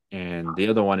one. And the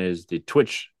other one is the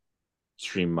Twitch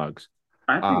stream mugs.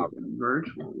 I Um, think the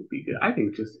merge one would be good. I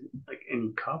think just like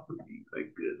any cup would be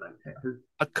like good like that. 'Cause,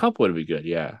 a cup would be good,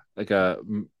 yeah. Like a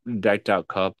decked out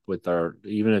cup with our,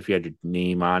 even if you had your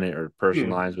name on it or yeah,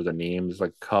 personalized with a name, it's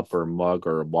like cup or mug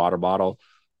or a water bottle.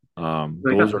 they got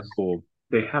Those are this. cool.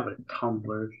 They have a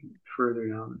tumbler further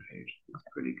down the page. It's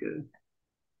pretty good.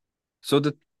 So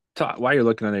while you're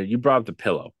looking on there, you brought up the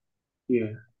pillow.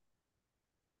 Yeah,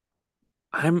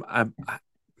 I'm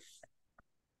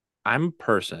a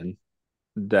person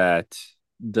that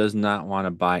does not want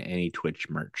to buy any Twitch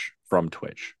merch from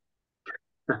Twitch.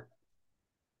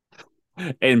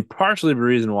 And partially the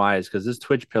reason why is because this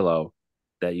Twitch pillow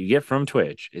that you get from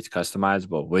Twitch is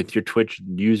customizable with your Twitch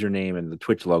username and the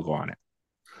Twitch logo on it.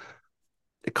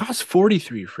 It costs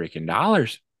 43 freaking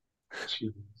dollars.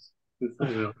 jeez, it's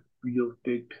not even a real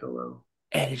big pillow.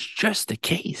 And it's just the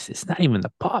case. It's not even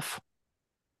the puff.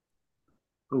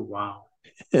 Oh wow,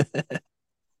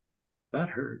 that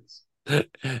hurts.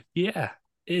 Yeah,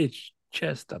 it's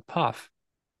just a puff.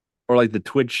 Or like the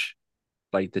Twitch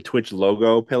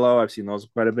logo pillow. I've seen those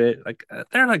quite a bit. Like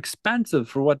they're like expensive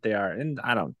for what they are. And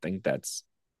I don't think that's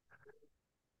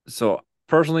so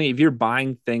personally, if you're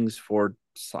buying things for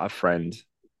a friend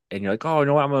and you're like, oh, you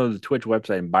know what, I'm going to the Twitch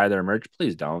website and buy their merch,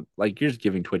 please don't. Like you're just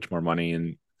giving Twitch more money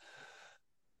and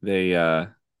they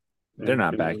they're They're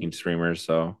not gonna, backing streamers,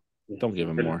 so yeah, don't give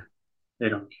them more. they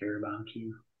don't care about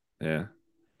you. Yeah.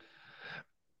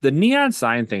 The neon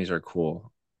sign things are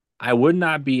cool. I would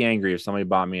not be angry if somebody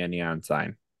bought me a neon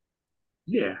sign.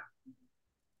 Yeah,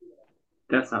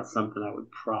 that's not something I would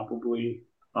probably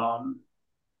um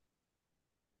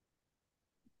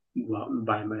go out and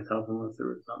buy myself unless there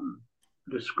was some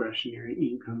discretionary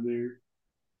income there.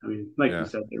 I mean, like you Yeah.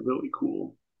 said, they're really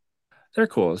cool. They're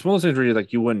cool. It's one of those things where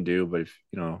you wouldn't do, but if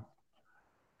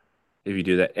you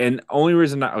do that. And only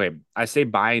reason not okay, I say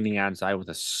buy neon sign with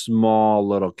a small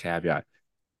little caveat.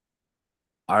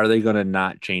 Are they gonna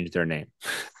not change their name?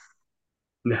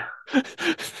 No,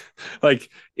 Like,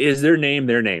 is their name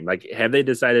their name? Like, have they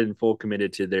decided and full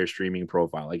committed to their streaming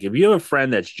profile? Like, if you have a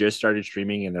friend that's just started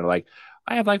streaming and they're like,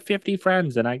 I have like 50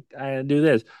 friends and I do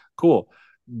this, cool.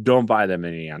 Don't buy them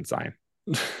any neon sign.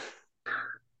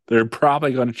 They're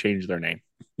probably going to change their name.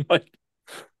 Like,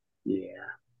 yeah,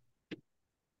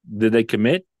 did they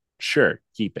commit? Sure,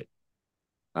 keep it.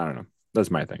 I don't know.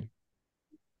 That's my thing.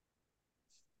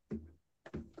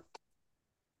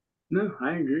 No,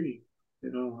 I agree.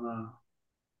 It'll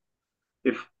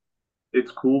if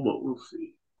it's cool, but we'll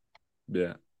see.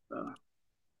 Yeah. Uh,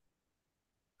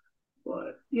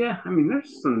 but yeah, I mean,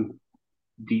 there's some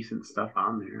decent stuff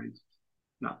on there. I'm just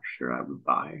not sure I would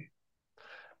buy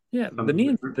Yeah, something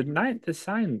different. the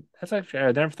sign. That's actually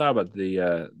I never thought about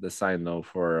the sign though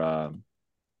for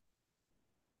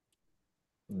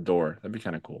door. That'd be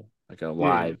kind of cool. Like a Yeah,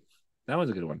 live. That was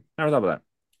a good one. Never thought about that.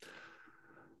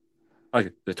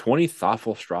 Like the 20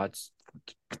 thoughtful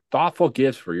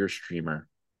gifts for your streamer.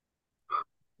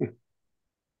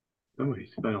 somebody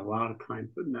spent a lot of time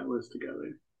putting that list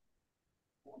together.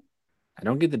 I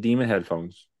don't get the demon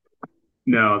headphones.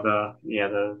 No, yeah,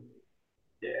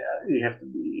 you have to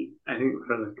be. I think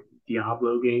for the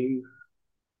Diablo games,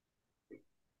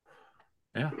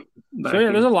 Yeah. but So I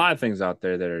yeah, there's think a lot of things out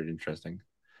there that are interesting.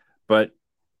 But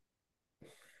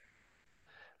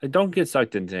like, don't get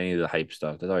sucked into any of the hype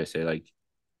stuff. That's all I say. Like,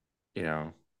 you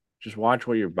know, just watch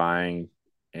what you're buying.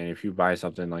 And if you buy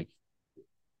something like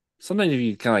sometimes if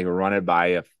you kind of like run it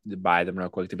buy them real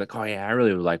quick, to be like, oh yeah, I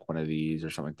really would like one of these or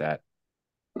something like that.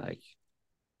 Like,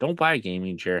 don't buy a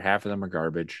gaming chair. Half of them are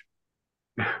garbage.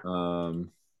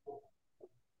 Um,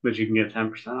 but you can get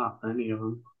 10% off any of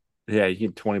them. yeah, you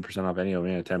get 20% off any of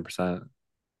them, yeah, 10%.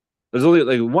 There's only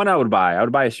like one I would buy. I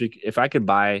would buy if I could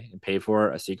buy and pay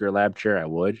for a Secret Lab chair, I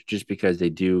would, just because they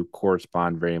do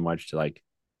correspond very much to like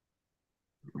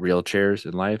real chairs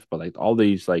in life. But like all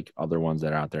these like other ones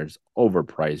that are out there, it's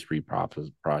overpriced,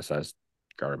 processed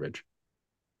garbage.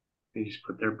 They just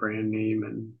put their brand name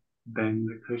and bend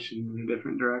the cushion in a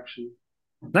different direction.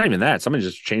 Not even that. Somebody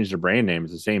just changed their brand name.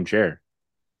 It's the same chair.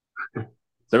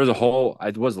 There was a whole,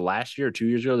 it was last year or 2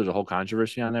 years ago. There's a whole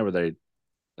controversy on there where they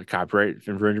the copyright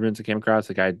infringements that came across.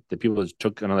 The people just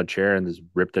took another chair and just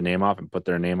ripped the name off and put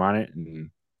their name on it and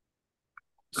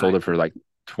sold I it for like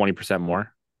 20%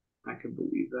 more. I can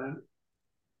believe that.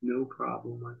 No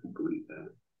problem. I can believe that.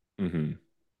 Mm-hmm.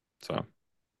 So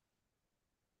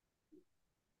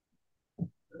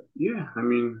Yeah, I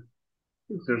mean,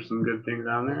 there's some good things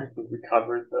on there. I think we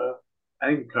covered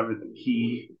the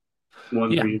key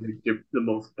ones yeah, where you get the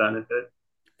most benefit.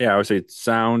 yeah. I would say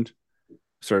sound.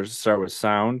 Start with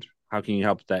sound. How can you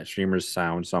help that streamer's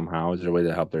sound somehow? Is there a way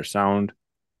to help their sound?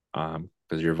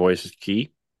 Because your voice is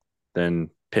key. Then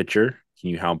picture. Can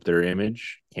you help their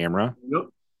image? Camera,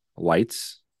 Nope.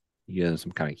 lights. You get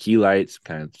some kind of key lights,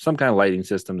 some kind of lighting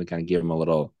system to kind of give them a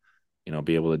little,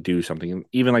 be able to do something.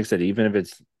 Even like I said, even if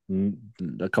it's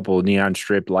a couple of neon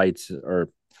strip lights or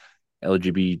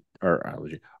LGB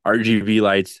or RGB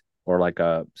lights or like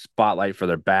a spotlight for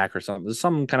their back or something. There's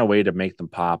some kind of way to make them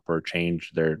pop or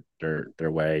change their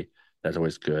way. That's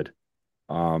always good.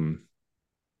 Um,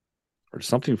 or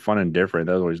something fun and different.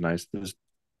 That's always nice. There's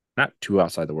not too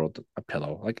outside the world. A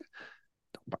pillow, like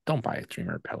don't buy a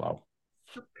dreamer pillow.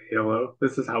 Hello.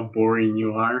 This is how boring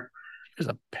you are. Here's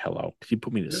a pillow. You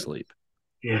put me to sleep.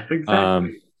 Yeah,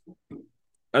 Um,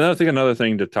 exactly. another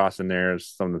thing to toss in there is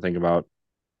something to think about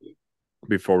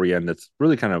before we end. That's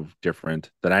really kind of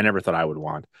different that I never thought I would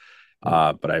want.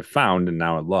 But I found and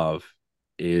now I love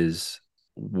is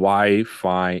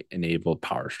Wi-Fi enabled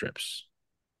power strips.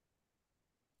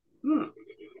 Hmm.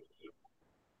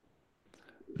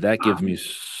 That gives me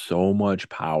so much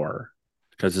power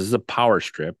because this is a power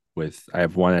strip with I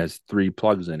have one that has 3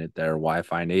 plugs in it that are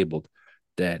Wi-Fi enabled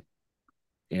that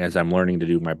as I'm learning to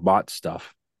do my bot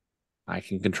stuff, I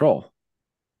can control.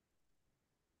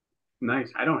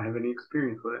 Nice. I don't have any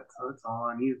experience with it, so it's all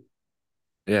on you.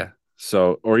 Yeah.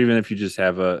 So, or even if you just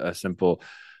have a simple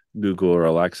Google or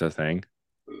Alexa thing,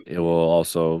 it will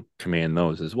also command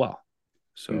those as well.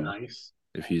 So Nice.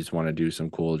 if you just want to do some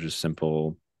cool, just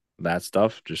simple that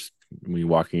stuff, just when you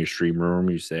walk in your stream room,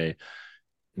 you say,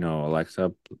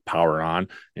 Alexa, power on,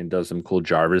 and does some cool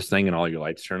Jarvis thing, and all your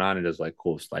lights turn on, and does like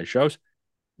cool slideshows.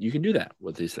 You can do that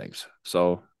with these things.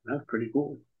 So, That's pretty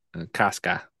cool.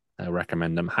 Casca, I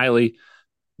recommend them highly.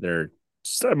 They're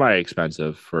semi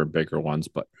expensive for bigger ones,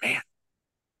 but man,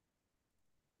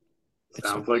 it's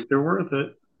so Sounds like they're worth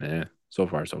it. yeah, so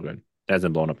far so good. It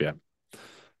hasn't blown up yet.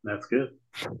 That's good.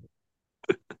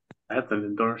 That's an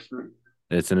endorsement.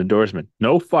 It's an endorsement.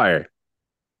 No fire.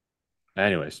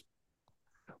 Anyways,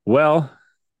 well,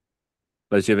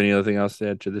 let's you have anything else to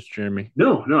add to this, Jeremy?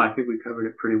 No, no, I think we covered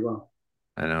it pretty well.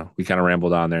 I know we kind of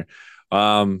rambled on there.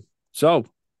 So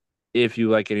if you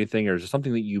like anything or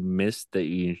something that you missed that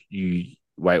you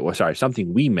wait, well, sorry,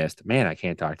 something we missed. Man, I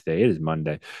can't talk today. It is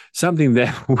Monday. Something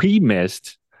that we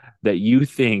missed that you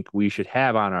think we should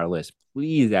have on our list,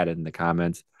 please add it in the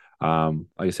comments.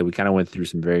 Like I said, we kind of went through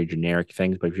some very generic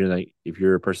things, but if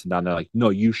you're a person down there like, no,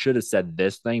 you should have said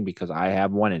this thing because I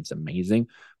have one, it's amazing.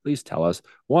 Please tell us.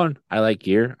 One, I like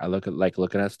gear. Like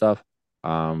looking at stuff.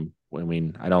 I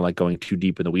mean, I don't like going too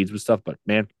deep in the weeds with stuff, but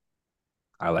man,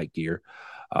 I like gear.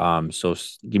 So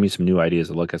give me some new ideas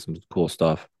to look at some cool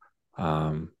stuff.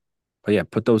 Um, but yeah,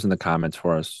 put those in the comments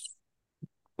for us.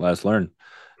 Let us learn.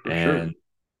 For sure. And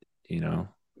you know,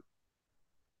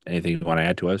 anything you want to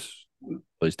add to us,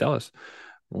 please tell us.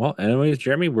 Well, anyways,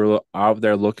 Jeremy, we're out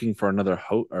there looking for another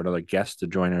host or another guest to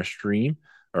join our stream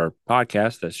or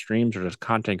podcast that streams or just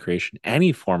content creation,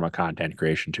 any form of content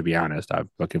creation. To be honest, I'm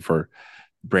looking for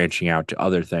branching out to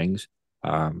other things.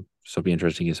 So it'd be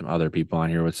interesting to get some other people on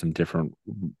here with some different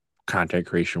content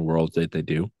creation worlds that they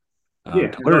do Yeah, to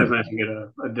it's always learn. nice to get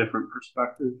a different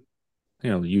perspective.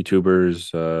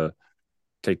 YouTubers,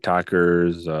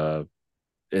 TikTokers,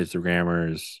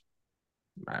 Instagrammers,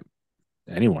 uh,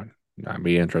 anyone. I'd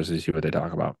be interested to see what they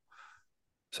talk about.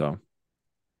 So,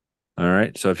 all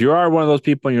right. So if you are one of those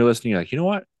people and you're listening, you're like, you know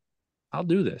what? I'll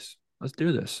do this. Let's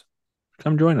do this.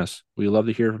 Come join us. We love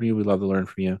to hear from you. We love to learn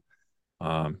from you.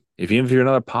 If you're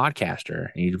another podcaster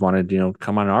and you want to,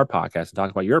 come on our podcast and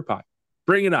talk about your pod,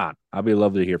 bring it on. I'll be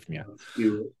lovely to hear from you. Let's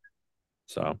do it.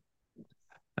 So,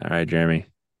 all right, Jeremy,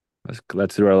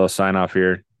 let's do our little sign off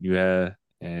here. And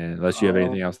unless you have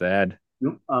anything else to add.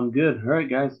 Nope, I'm good. All right,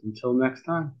 guys. Until next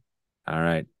time. All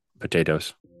right,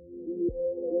 potatoes.